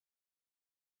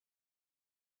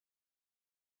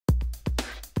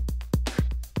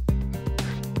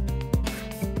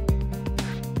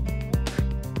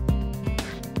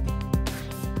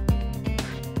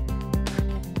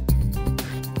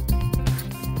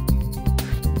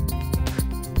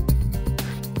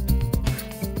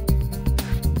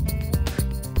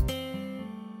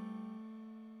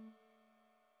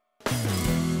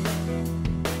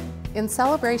In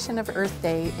celebration of Earth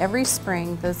Day, every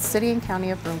spring, the City and County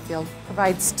of Broomfield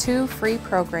provides 2 free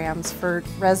programs for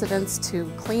residents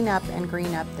to clean up and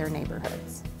green up their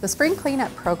neighborhoods. The Spring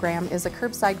Cleanup Program is a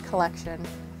curbside collection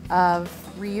of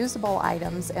reusable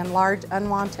items and large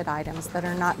unwanted items that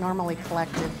are not normally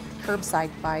collected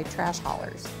curbside by trash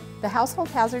haulers. The Household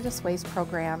Hazardous Waste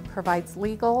program provides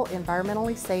legal,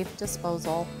 environmentally safe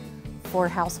disposal for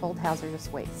household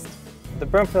hazardous waste. The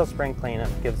Broomfield Spring Cleanup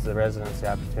gives the residents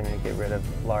the opportunity to get rid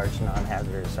of large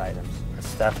non-hazardous items,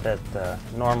 stuff that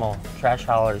normal trash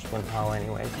haulers wouldn't haul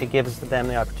anyway. It gives them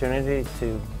the opportunity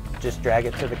to just drag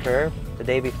it to the curb the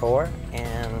day before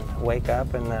and wake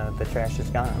up and the trash is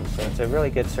gone. So it's a really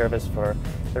good service for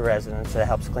the residents. It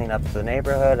helps clean up the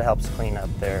neighborhood, it helps clean up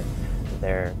their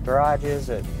garages.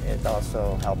 It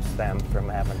also helps them from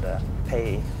having to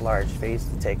pay large fees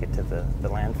to take it to the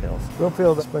landfills.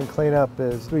 Broomfield Spring Cleanup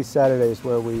is 3 Saturdays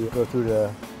where we go through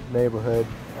the neighborhood,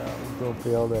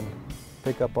 Broomfield, and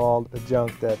pick up all the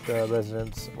junk that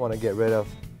residents want to get rid of.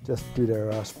 Just do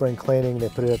their spring cleaning, they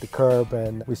put it at the curb,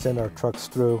 and we send our trucks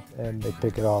through and they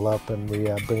pick it all up, and we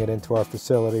bring it into our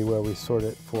facility where we sort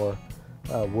it for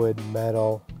wood,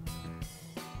 metal,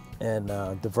 and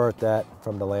divert that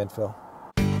from the landfill.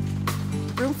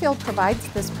 Broomfield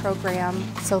provides this program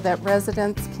so that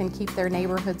residents can keep their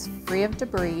neighborhoods free of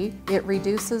debris. It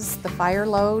reduces the fire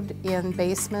load in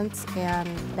basements and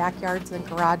backyards and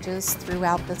garages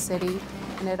throughout the city,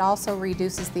 and it also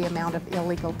reduces the amount of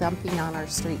illegal dumping on our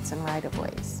streets and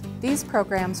right-of-ways. These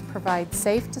programs provide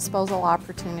safe disposal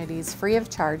opportunities free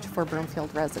of charge for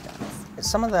Broomfield residents.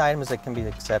 Some of the items that can be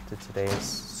accepted today is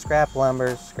scrap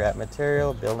lumber, scrap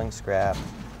material, building scrap,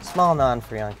 small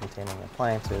non-freon containing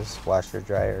appliances, washer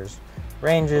dryers,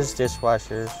 ranges,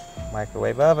 dishwashers,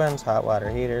 microwave ovens, hot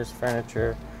water heaters,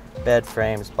 furniture, bed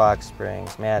frames, box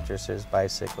springs, mattresses,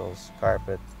 bicycles,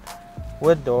 carpets,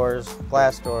 wood doors,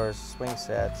 glass doors, swing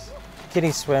sets,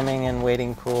 kiddie swimming and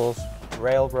wading pools,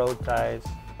 railroad ties,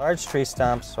 large tree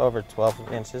stumps over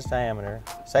 12 inches diameter,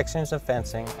 sections of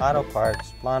fencing, auto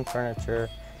parts, lawn furniture,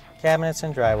 cabinets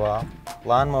and drywall,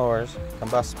 lawn mowers,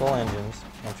 combustible engines,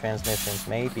 and transmissions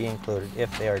may be included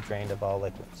if they are drained of all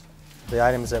liquids. The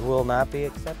items that will not be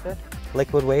accepted: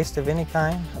 liquid waste of any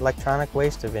kind, electronic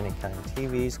waste of any kind,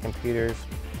 TVs, computers,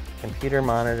 computer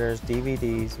monitors,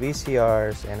 DVDs,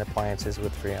 VCRs, and appliances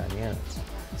with Freon units,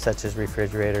 such as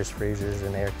refrigerators, freezers,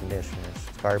 and air conditioners,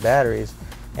 car batteries,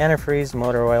 antifreeze,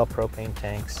 motor oil, propane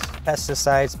tanks,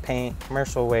 pesticides, paint,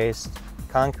 commercial waste,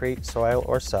 concrete, soil,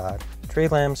 or sod, tree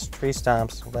limbs, tree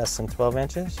stumps less than 12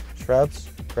 inches, shrubs,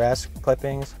 grass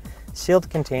clippings, sealed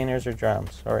containers or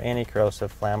drums, or any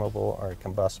corrosive, flammable, or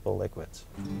combustible liquids.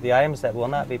 The items that will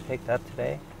not be picked up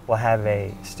today will have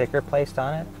a sticker placed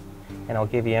on it, and it'll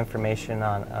give you information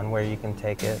on where you can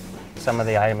take it. Some of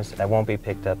the items that won't be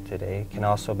picked up today can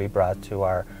also be brought to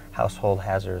our Household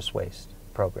Hazardous Waste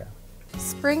program.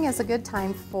 Spring is a good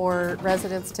time for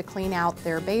residents to clean out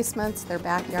their basements, their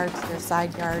backyards, their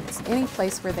side yards, any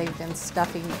place where they've been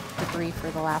stuffing debris for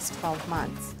the last 12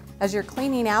 months. As you're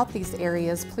cleaning out these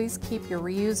areas, please keep your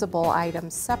reusable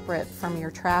items separate from your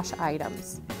trash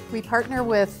items. We partner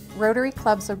with Rotary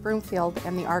Clubs of Broomfield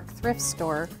and the ARC Thrift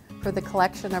Store for the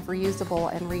collection of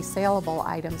reusable and resaleable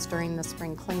items during the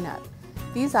spring cleanup.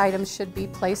 These items should be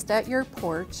placed at your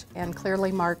porch and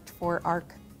clearly marked for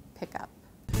ARC pickup.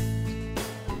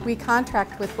 We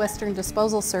contract with Western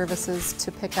Disposal Services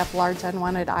to pick up large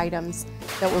unwanted items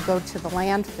that will go to the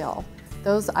landfill.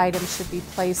 Those items should be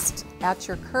placed at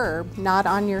your curb, not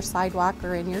on your sidewalk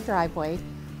or in your driveway,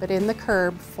 but in the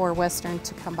curb for Western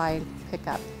to come by and pick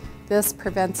up. This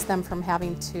prevents them from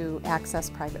having to access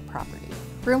private property.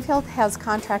 Broomfield has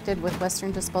contracted with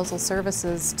Western Disposal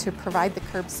Services to provide the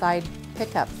curbside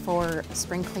pickup for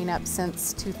spring cleanup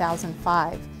since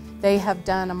 2005. They have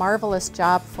done a marvelous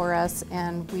job for us,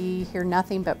 and we hear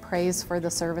nothing but praise for the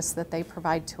service that they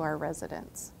provide to our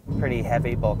residents. Pretty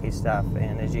heavy, bulky stuff,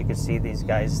 and as you can see, these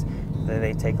guys,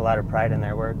 they take a lot of pride in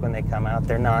their work. When they come out,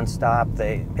 they're nonstop.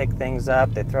 They pick things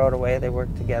up, they throw it away. They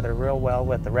work together real well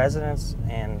with the residents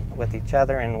and with each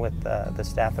other and with the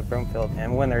staff at Broomfield.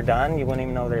 And when they're done, you wouldn't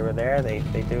even know they were there. They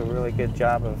do a really good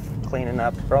job of cleaning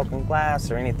up broken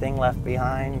glass or anything left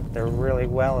behind. They're really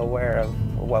well aware of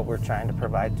what we're trying to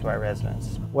provide to our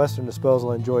residents. Western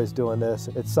Disposal enjoys doing this.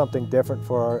 It's something different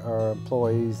for our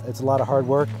employees. It's a lot of hard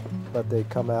work, but they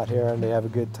come out here and they have a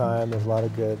good time. There's a lot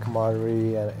of good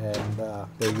camaraderie, and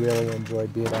they really enjoy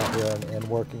being out here and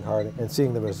working hard and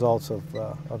seeing the results of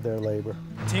their labor.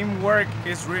 Teamwork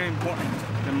is really important.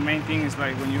 The main thing is,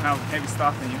 like, when you have heavy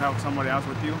stuff and you have somebody else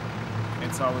with you,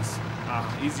 it's always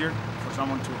easier for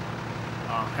someone to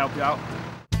help you out.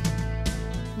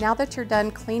 Now that you're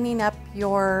done cleaning up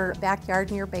your backyard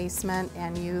and your basement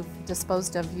and you've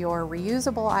disposed of your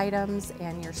reusable items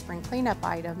and your spring cleanup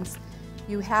items,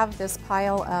 you have this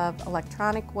pile of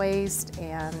electronic waste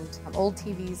and old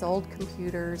TVs, old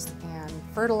computers, and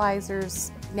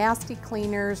fertilizers, nasty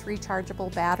cleaners,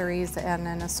 rechargeable batteries, and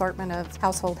an assortment of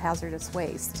household hazardous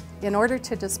waste. In order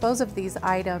to dispose of these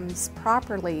items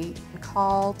properly,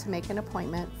 call to make an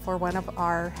appointment for one of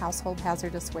our household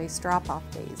hazardous waste drop-off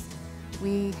days.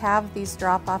 We have these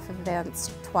drop-off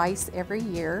events twice every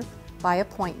year by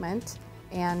appointment,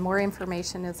 and more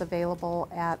information is available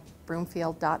at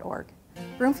broomfield.org.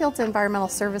 Broomfield's Environmental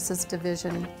Services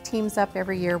Division teams up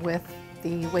every year with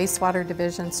the Wastewater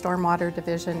Division, Stormwater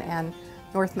Division, and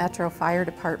North Metro Fire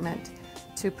Department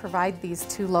to provide these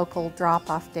two local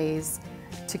drop-off days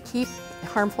to keep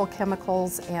harmful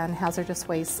chemicals and hazardous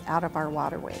waste out of our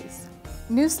waterways.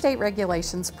 New state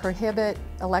regulations prohibit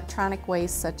electronic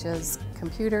waste such as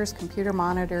computers, computer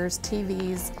monitors,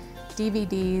 TVs,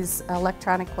 DVDs,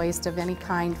 electronic waste of any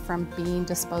kind from being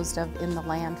disposed of in the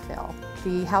landfill.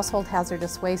 The Household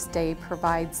Hazardous Waste Day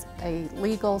provides a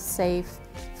legal, safe,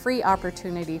 free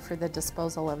opportunity for the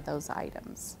disposal of those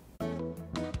items.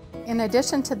 In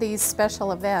addition to these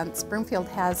special events, Broomfield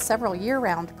has several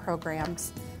year-round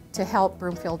programs to help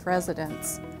Broomfield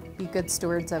residents be good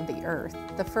stewards of the earth.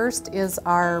 The first is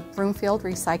our Broomfield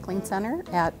Recycling Center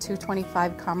at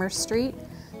 225 Commerce Street.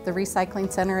 The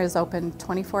Recycling Center is open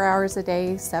 24 hours a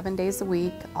day, 7 days a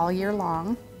week, all year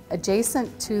long.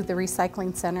 Adjacent to the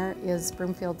Recycling Center is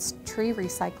Broomfield's Tree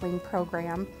Recycling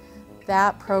Program.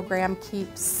 That program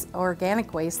keeps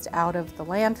organic waste out of the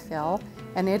landfill,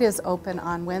 and it is open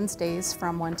on Wednesdays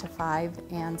from 1 to 5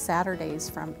 and Saturdays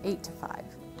from 8 to 5.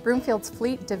 Broomfield's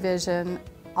Fleet Division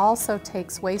also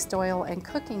takes waste oil and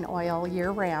cooking oil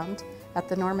year-round at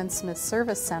the Norman Smith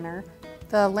Service Center.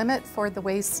 The limit for the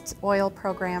waste oil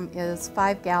program is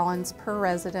 5 gallons per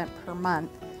resident per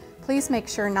month. Please make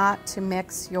sure not to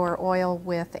mix your oil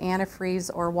with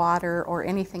antifreeze or water or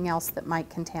anything else that might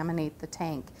contaminate the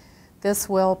tank. This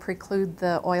will preclude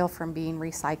the oil from being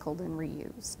recycled and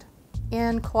reused.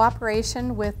 In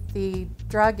cooperation with the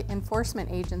Drug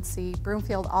Enforcement Agency,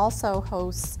 Broomfield also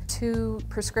hosts 2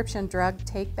 prescription drug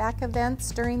take-back events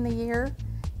during the year,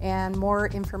 and more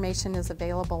information is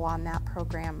available on that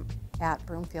program at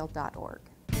broomfield.org.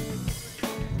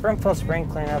 Broomfield Spring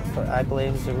Cleanup, I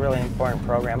believe, is a really important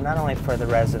program, not only for the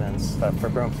residents, but for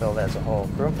Broomfield as a whole.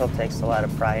 Broomfield takes a lot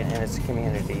of pride in its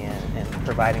community and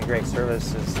providing great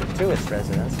services to its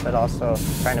residents, but also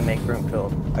trying to make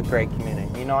Broomfield a great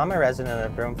community. You know, I'm a resident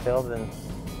of Broomfield, and,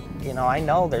 you know, I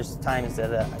know there's times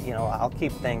that, you know, I'll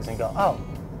keep things and go, oh,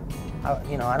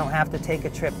 you know, I don't have to take a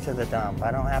trip to the dump.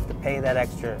 I don't have to pay that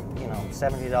extra, you know,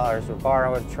 $70 or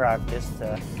borrow a truck just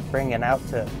to bring it out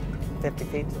to 50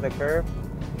 feet to the curb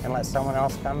and let someone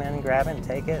else come in and grab it and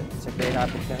take it. It's a great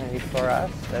opportunity for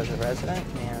us as a resident,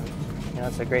 and, you know,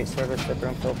 it's a great service that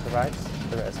Broomfield provides to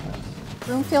the residents.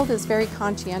 Broomfield is very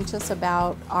conscientious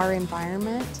about our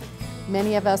environment.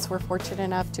 Many of us were fortunate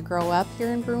enough to grow up here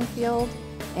in Broomfield,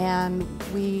 and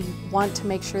we want to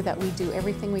make sure that we do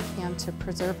everything we can to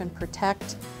preserve and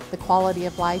protect the quality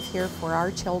of life here for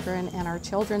our children and our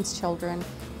children's children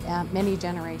and many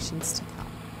generations to come.